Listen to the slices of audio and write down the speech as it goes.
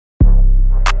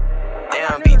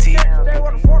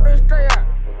real straight up.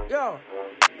 Yo,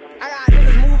 I got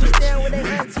niggas moving, staying with their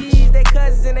aunties, their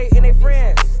cousins, and they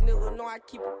friends. Niggas know I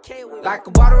keep a K with me. Like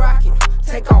a bottle rocket,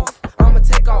 take off. I'ma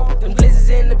take off. Them blizzards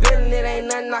in the building, it ain't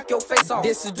nothing, knock your face off.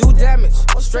 This is do damage,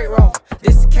 straight roll.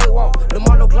 This is K-walk. Them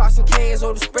all the Glocks and K's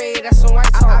or the spray, that's some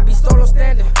white talk. I be solo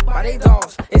standing by they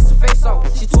dogs, it's the face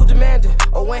off. She too demanding,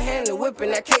 or one-handed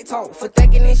whipping that cake talk. For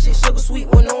thinking this shit sugar sweet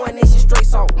when knowing this shit straight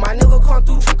salt. My nigga come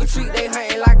through trick or treat, they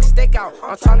hunting like a stakeout.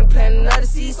 I'm trying to plant another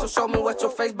seed, so show me what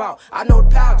your face bout. I know the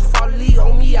power, just follow the lead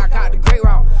on me, I got the great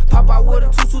route. Pop out with a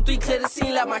 223, clear the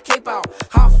scene, let my cape out.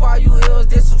 How far you is,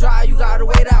 this is dry, you gotta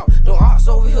wait out. No arts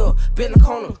over here, bend the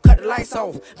corner, cut the lights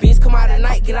off. Beans come out at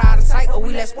night, get out of sight, or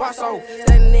we let squats off.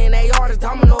 Standing in they yard,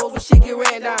 dominoes when shit get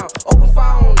ran down. Open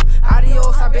fire on him,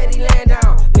 adios, I bet he land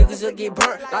down. Niggas will get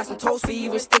burnt, like some toast for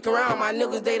even stick around. My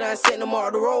niggas, they done sent them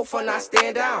off the road for not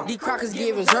stand down. These crackers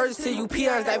giving jerseys to you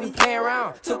peons that be playing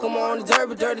around. Took them on the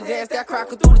derby, dirty dance, that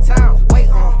cracker through the town. Wait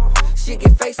on. Shit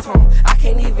get FaceTime. I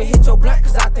can't even hit your blunt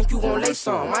cause I think you gon' lay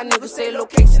some. My niggas say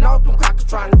location off, them crackers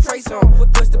trying to trace on.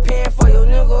 Push the pen for your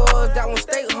niggas, that one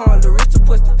stay home. The rich to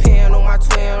push the pen on my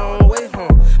twin on the way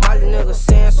home. My little nigga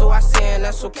saying, so I saying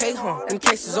that's okay, huh? Them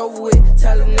cases over with,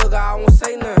 tell a nigga I won't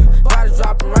say nothing. Body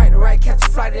dropping right to right, catch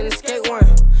a flight and escape one.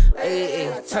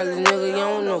 Hey, tell a nigga you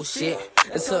don't know shit.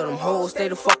 Until them hoes stay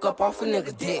the fuck up off a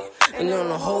nigga dick. And then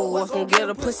the hoe what's gon' get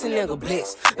a pussy nigga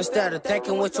blitz. Instead of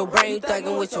thinking with your brain, you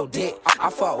thinking with your dick. I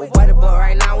fought with Buddy, but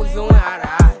right now we feeling eye to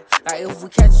eye. Like if we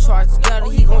catch a charge together,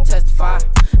 he gon' testify.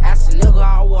 Ask a nigga,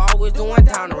 I will always do one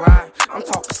down the ride. I'm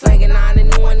talking slanging 9 and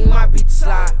new one, he might beat the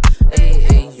slide.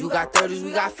 Hey, you got 30s,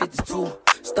 we got 52.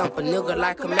 Stump a nigga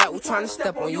like a mat, we tryna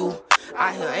step on you.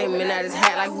 I hear aiming at his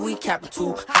hat like we capping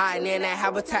too. Hiding in that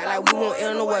habitat like we won't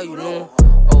end the way you know.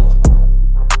 Oh,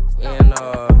 and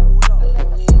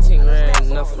Ting ran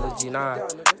enough for the G9.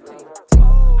 So,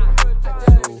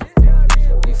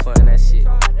 be fun that shit.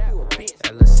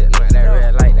 That little shit like that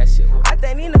red light, that shit. I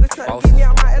think these niggas trying to get me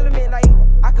out my element, like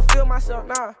I can feel myself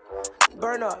now.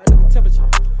 Burn up, look at temperature.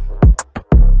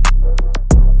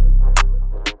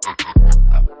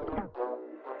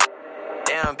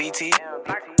 Damn, BT.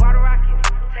 Like a water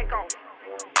rocket, take off.